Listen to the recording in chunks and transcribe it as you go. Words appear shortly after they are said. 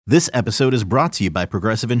This episode is brought to you by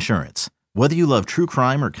Progressive Insurance. Whether you love true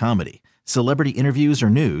crime or comedy, celebrity interviews or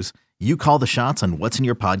news, you call the shots on what's in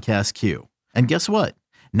your podcast queue. And guess what?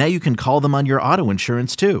 Now you can call them on your auto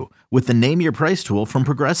insurance too with the Name Your Price tool from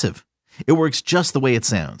Progressive. It works just the way it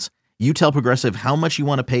sounds. You tell Progressive how much you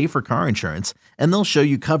want to pay for car insurance, and they'll show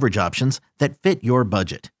you coverage options that fit your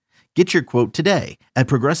budget. Get your quote today at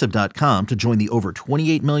Progressive.com to join the over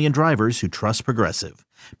 28 million drivers who trust Progressive.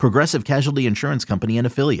 Progressive Casualty Insurance Company and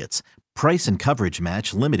Affiliates. Price and coverage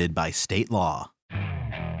match limited by state law.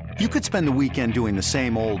 You could spend the weekend doing the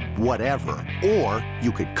same old whatever, or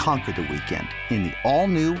you could conquer the weekend in the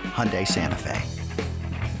all-new Hyundai Santa Fe.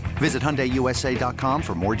 Visit HyundaiUSA.com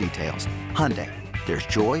for more details. Hyundai, there's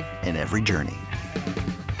joy in every journey.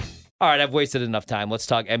 All right, I've wasted enough time. Let's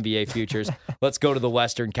talk NBA futures. Let's go to the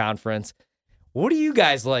Western Conference. What do you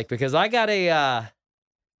guys like? Because I got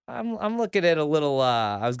I'm looking at a little.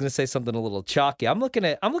 I was going to say something a little chalky. I'm looking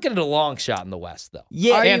at a long shot in the West, though.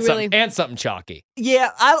 Yeah, Are you really? And something chalky. Yeah,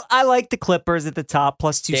 I like the Clippers at the top,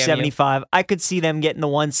 plus 275. I could see them getting the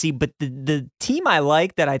 1 seed, but the team I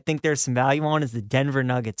like that I think there's some value on is the Denver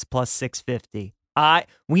Nuggets, plus 650.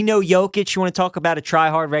 We know Jokic. You want to talk about a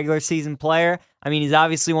try-hard regular season player? I mean, he's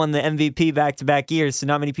obviously won the MVP back-to-back years, so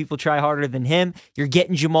not many people try harder than him. You're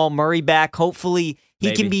getting Jamal Murray back. Hopefully,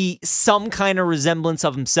 he can be some kind of resemblance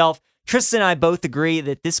of himself. Tristan and I both agree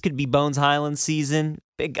that this could be Bones Highland season,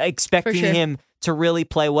 expecting him to really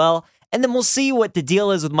play well. And then we'll see what the deal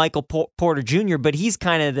is with Michael Porter Jr., but he's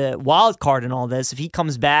kind of the wild card in all this. If he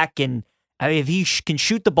comes back and if he can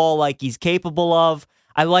shoot the ball like he's capable of,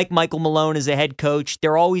 I like Michael Malone as a head coach.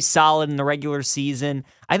 They're always solid in the regular season.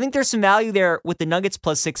 I think there's some value there with the Nuggets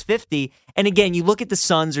plus 650. And again, you look at the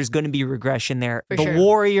Suns, there's going to be regression there. The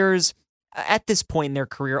Warriors, at this point in their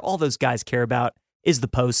career, all those guys care about is the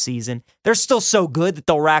postseason. They're still so good that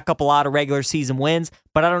they'll rack up a lot of regular season wins,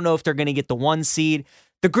 but I don't know if they're going to get the 1 seed.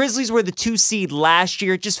 The Grizzlies were the 2 seed last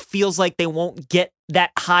year. It just feels like they won't get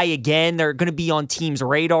that high again. They're going to be on teams'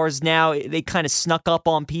 radars now. They kind of snuck up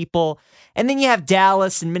on people. And then you have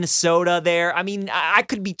Dallas and Minnesota there. I mean, I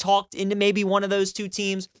could be talked into maybe one of those two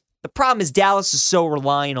teams. The problem is Dallas is so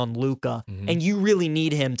reliant on Luka, and you really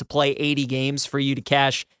need him to play 80 games for you to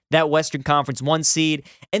cash that Western Conference 1 seed.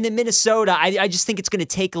 And then Minnesota, I just think it's going to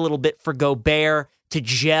take a little bit for Gobert to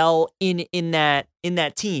gel in that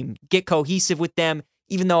team, get cohesive with them.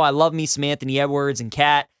 Even though I love me some Anthony Edwards and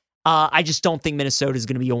Cat, I just don't think Minnesota is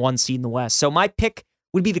going to be a 1 seed in the West. So my pick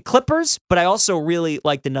would be the Clippers, but I also really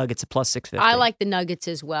like the Nuggets at plus 650. I like the Nuggets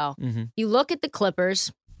as well. You look at the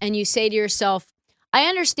Clippers and you say to yourself, I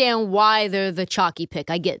understand why they're the chalky pick.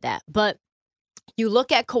 I get that. But you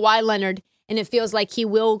look at Kawhi Leonard and it feels like he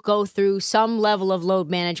will go through some level of load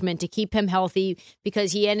management to keep him healthy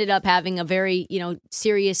because he ended up having a very,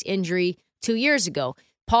 serious injury 2 years ago.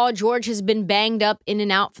 Paul George has been banged up in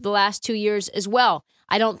and out for the last 2 years as well.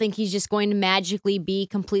 I don't think he's just going to magically be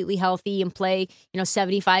completely healthy and play,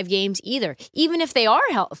 75 games either. Even if they are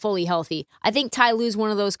fully healthy, I think Ty Lue's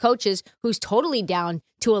one of those coaches who's totally down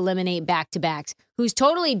to eliminate back-to-backs, who's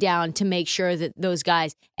totally down to make sure that those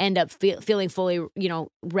guys end up feeling fully,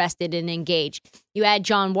 rested and engaged. You add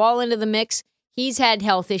John Wall into the mix. He's had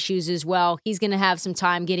health issues as well. He's going to have some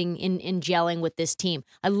time getting in gelling with this team.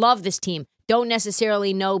 I love this team. Don't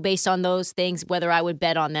necessarily know based on those things whether I would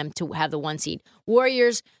bet on them to have the 1 seed.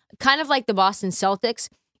 Warriors, kind of like the Boston Celtics.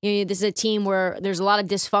 This is a team where there's a lot of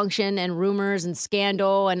dysfunction and rumors and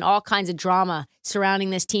scandal and all kinds of drama surrounding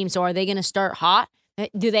this team. So are they going to start hot?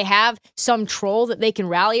 Do they have some troll that they can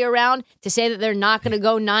rally around to say that they're not going to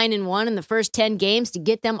go 9-1 in the first 10 games to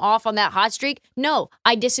get them off on that hot streak? No,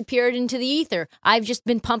 I disappeared into the ether. I've just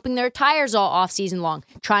been pumping their tires all off season long,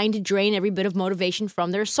 trying to drain every bit of motivation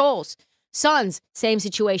from their souls. Suns, same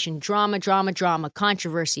situation. Drama,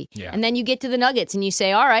 controversy. Yeah. And then you get to the Nuggets and you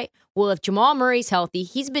say, all right, well, if Jamal Murray's healthy,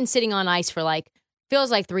 he's been sitting on ice for feels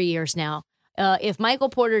like 3 years now. If Michael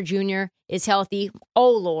Porter Jr. is healthy,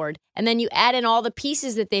 oh, Lord. And then you add in all the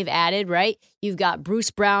pieces that they've added, right? You've got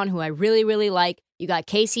Bruce Brown, who I really, really like. You got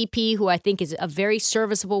KCP, who I think is a very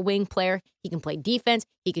serviceable wing player. He can play defense.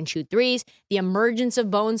 He can shoot threes. The emergence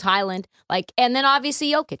of Bones Highland. And then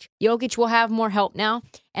obviously Jokic. Jokic will have more help now.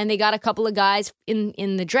 And they got a couple of guys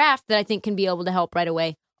in the draft that I think can be able to help right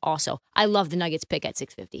away also. I love the Nuggets pick at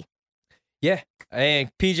 650. Yeah. Hey,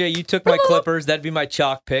 PJ, you took my Clippers. That'd be my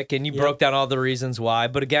chalk pick, and you broke down all the reasons why.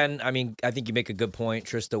 But again, I mean, I think you make a good point,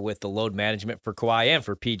 Trista, with the load management for Kawhi and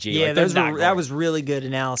for PG. Yeah, that was really good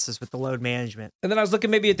analysis with the load management. And then I was looking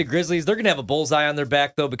maybe at the Grizzlies. They're going to have a bullseye on their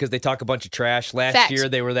back, though, because they talk a bunch of trash. Last year,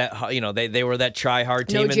 they were that, they were that try-hard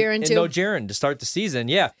team. No Jaren, and no Jaren to start the season,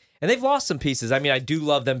 yeah. And they've lost some pieces. I mean, I do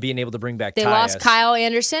love them being able to bring back They Tyus. lost Kyle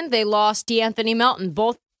Anderson. They lost DeAnthony Melton.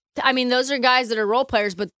 Both, I mean, those are guys that are role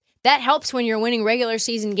players, but that helps when you're winning regular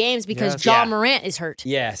season games because Ja Morant is hurt.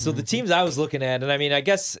 Yeah, so the teams I was looking at, and I mean, I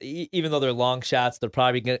guess even though they're long shots, they're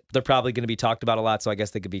probably going to be talked about a lot. So I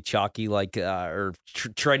guess they could be chalky, like or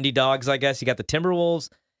trendy dogs. I guess you got the Timberwolves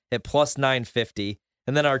at plus 950,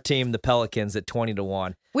 and then our team, the Pelicans, at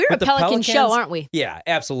 20-1. We're a Pelican show, aren't we? Yeah,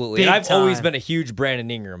 absolutely. Big And I've always time. been a huge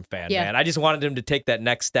Brandon Ingram fan, man. I just wanted him to take that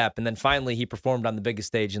next step, and then finally he performed on the biggest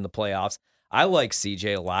stage in the playoffs. I like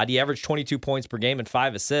CJ a lot. He averaged 22 points per game and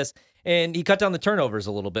 5 assists, and he cut down the turnovers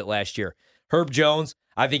a little bit last year. Herb Jones,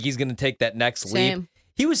 I think he's going to take that next leap.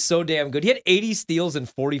 He was so damn good. He had 80 steals and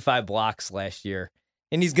 45 blocks last year,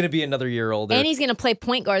 and he's going to be another year older. And he's going to play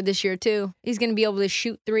point guard this year, too. He's going to be able to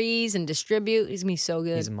shoot threes and distribute. He's going to be so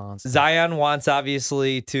good. He's a monster. Zion wants,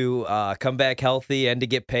 obviously, to come back healthy and to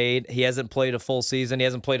get paid. He hasn't played a full season. He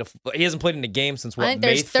hasn't played in a game since, I think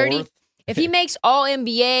there's 30. 4th? If he makes all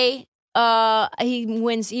NBA,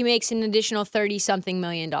 he makes an additional $30-something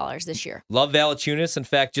million this year. Love Valanciunas. In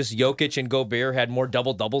fact, just Jokic and Gobert had more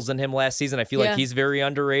double-doubles than him last season. I feel like he's very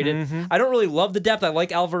underrated. I don't really love the depth. I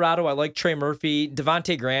like Alvarado. I like Trey Murphy.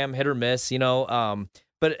 Devontae Graham, hit or miss,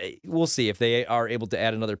 but we'll see if they are able to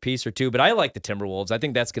add another piece or two. But I like the Timberwolves. I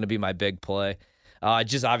think that's going to be my big play.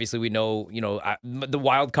 Just obviously we know, the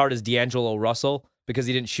wild card is D'Angelo Russell because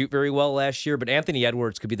he didn't shoot very well last year, but Anthony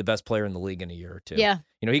Edwards could be the best player in the league in a year or two. Yeah.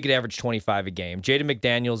 He could average 25 a game. Jaden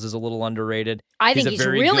McDaniels is a little underrated. I think he's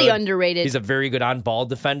really underrated. He's a very good on-ball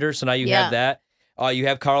defender, so now you have that. You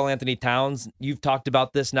have Karl Anthony Towns. You've talked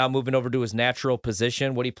about this now moving over to his natural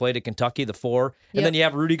position, what he played at Kentucky, the 4. And then you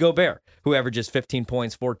have Rudy Gobert, who averages 15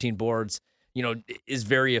 points, 14 boards, is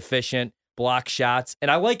very efficient, block shots.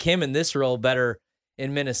 And I like him in this role better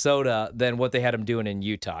in Minnesota than what they had him doing in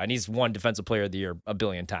Utah. And he's won Defensive Player of the Year a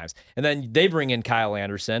billion times. And then they bring in Kyle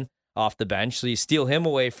Anderson off the bench, so you steal him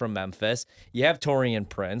away from Memphis. You have Taurean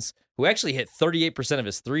Prince, who actually hit 38% of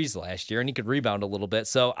his threes last year, and he could rebound a little bit.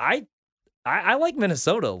 So I like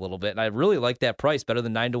Minnesota a little bit, and I really like that price, better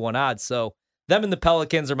than 9-1 odds. So them and the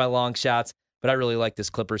Pelicans are my long shots, but I really like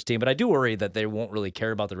this Clippers team. But I do worry that they won't really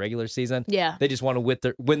care about the regular season. Yeah. They just want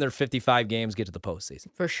to win their 55 games, get to the postseason.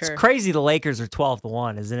 For sure. It's crazy the Lakers are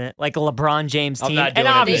 12-1, isn't it? Like a LeBron James team. I'm not doing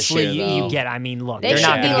and it obviously this year, you though. get, I mean, look, They they're should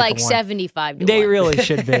not be gonna like get the one. 75-1. They really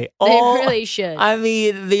should be. They really should. I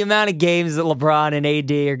mean, the amount of games that LeBron and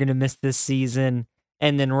AD are going to miss this season,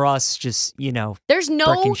 and then Russ just, There's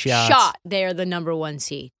no breaking shots. shot they're the number 1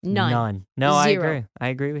 seed. None. No, Zero. I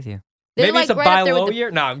agree with you. They're Maybe like it's a right buy up there with low the-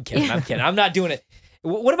 year. No, I'm kidding. I'm not doing it.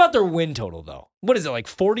 What about their win total, though? What is it, like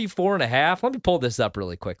 44.5? Let me pull this up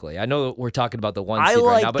really quickly. I know that we're talking about the 1 I seed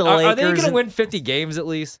right like now, but the are they Lakers going to and- win 50 games at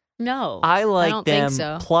least? No. I like don't them think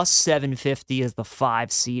so. plus 750 as the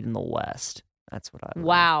 5 seed in the West. That's what I like.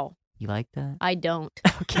 Wow. You like that? I don't.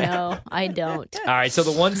 Okay. No, I don't. All right, so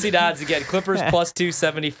the 1 seed odds again, Clippers plus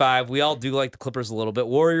 275. We all do like the Clippers a little bit.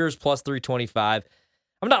 Warriors plus 325.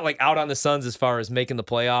 I'm not like out on the Suns as far as making the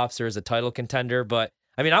playoffs or as a title contender, but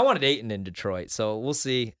I mean, I wanted Ayton in Detroit, so we'll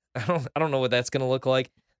see. I don't know what that's going to look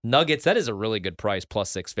like. Nuggets, that is a really good price,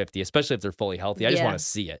 plus 650, especially if they're fully healthy. I just Yeah. want to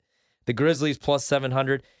see it. The Grizzlies plus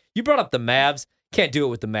 700. You brought up the Mavs. Can't do it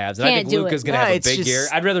with the Mavs. And I Can't think do Luka's it. going to No, have a it's big just- year.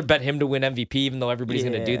 I'd rather bet him to win MVP, even though everybody's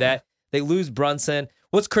going to do Yeah. that. They lose Brunson.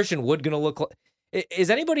 What's Christian Wood going to look like?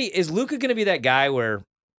 Is Luka going to be that guy where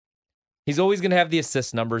he's always going to have the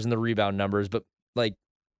assist numbers and the rebound numbers, but like,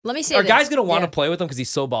 Let me say are this. guys going to want Yeah. to play with him because he's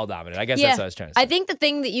so ball dominant? I guess Yeah. that's what I was trying to say. I think the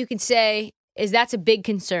thing that you could say is that's a big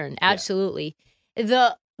concern. Absolutely.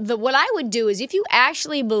 The what I would do is if you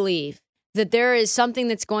actually believe that there is something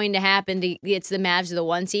that's going to happen to get the Mavs to the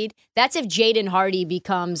 1 seed, that's if Jaden Hardy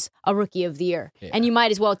becomes a Rookie of the Year. Yeah. And you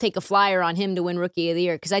might as well take a flyer on him to win Rookie of the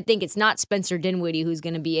Year because I think it's not Spencer Dinwiddie who's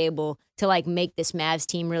going to be able to like make this Mavs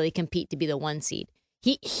team really compete to be the 1 seed.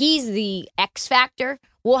 He's the X factor.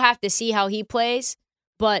 We'll have to see how he plays.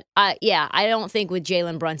 But I don't think with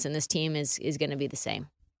Jalen Brunson, this team is going to be the same.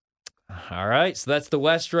 All right, so that's the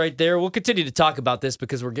West right there. We'll continue to talk about this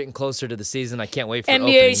because we're getting closer to the season. I can't wait for NBA's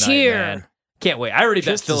opening night, here. man. Can't wait. I already bet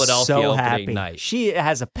Just is Philadelphia so opening happy. night. She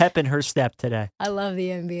has a pep in her step today. I love the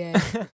NBA.